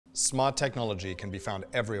Smart technology can be found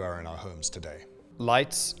everywhere in our homes today.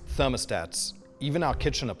 Lights, thermostats, even our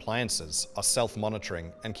kitchen appliances are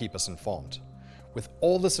self-monitoring and keep us informed. With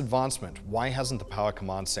all this advancement, why hasn't the power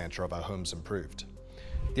command center of our homes improved?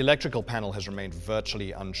 The electrical panel has remained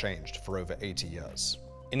virtually unchanged for over 80 years.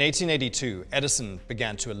 In 1882, Edison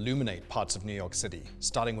began to illuminate parts of New York City,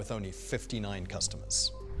 starting with only 59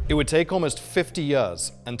 customers. It would take almost 50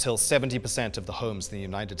 years until 70% of the homes in the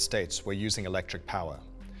United States were using electric power.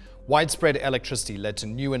 Widespread electricity led to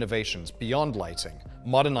new innovations beyond lighting,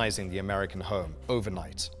 modernizing the American home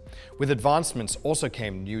overnight. With advancements also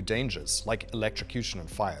came new dangers like electrocution and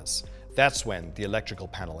fires. That's when the electrical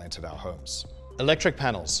panel entered our homes. Electric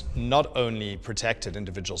panels not only protected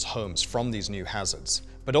individuals' homes from these new hazards,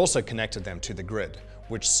 but also connected them to the grid,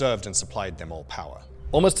 which served and supplied them all power.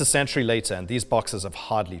 Almost a century later, and these boxes have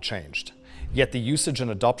hardly changed. Yet the usage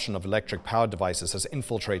and adoption of electric power devices has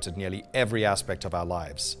infiltrated nearly every aspect of our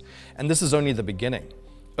lives. And this is only the beginning.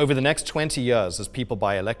 Over the next 20 years, as people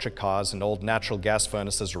buy electric cars and old natural gas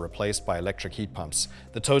furnaces are replaced by electric heat pumps,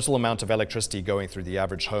 the total amount of electricity going through the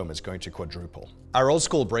average home is going to quadruple. Our old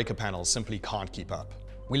school breaker panels simply can't keep up.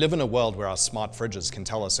 We live in a world where our smart fridges can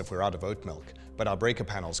tell us if we're out of oat milk, but our breaker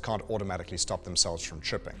panels can't automatically stop themselves from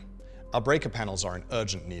tripping. Our breaker panels are in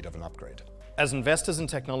urgent need of an upgrade. As investors in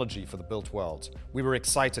technology for the built world, we were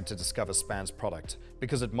excited to discover SPAN's product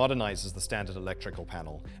because it modernizes the standard electrical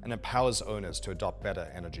panel and empowers owners to adopt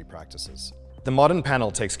better energy practices. The modern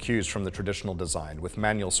panel takes cues from the traditional design with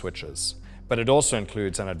manual switches, but it also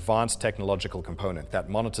includes an advanced technological component that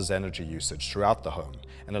monitors energy usage throughout the home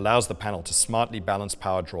and allows the panel to smartly balance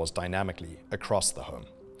power draws dynamically across the home.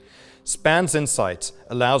 SPAN's insight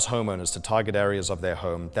allows homeowners to target areas of their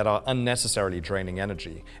home that are unnecessarily draining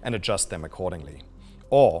energy and adjust them accordingly,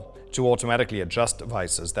 or to automatically adjust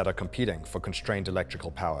devices that are competing for constrained electrical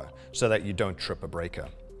power so that you don't trip a breaker.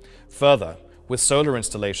 Further, with solar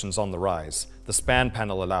installations on the rise, the SPAN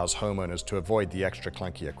panel allows homeowners to avoid the extra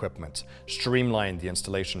clunky equipment, streamline the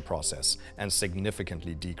installation process, and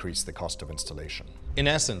significantly decrease the cost of installation. In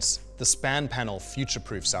essence, the SPAN panel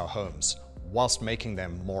future-proofs our homes, whilst making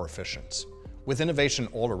them more efficient. With innovation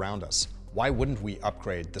all around us, why wouldn't we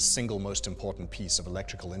upgrade the single most important piece of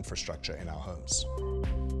electrical infrastructure in our homes?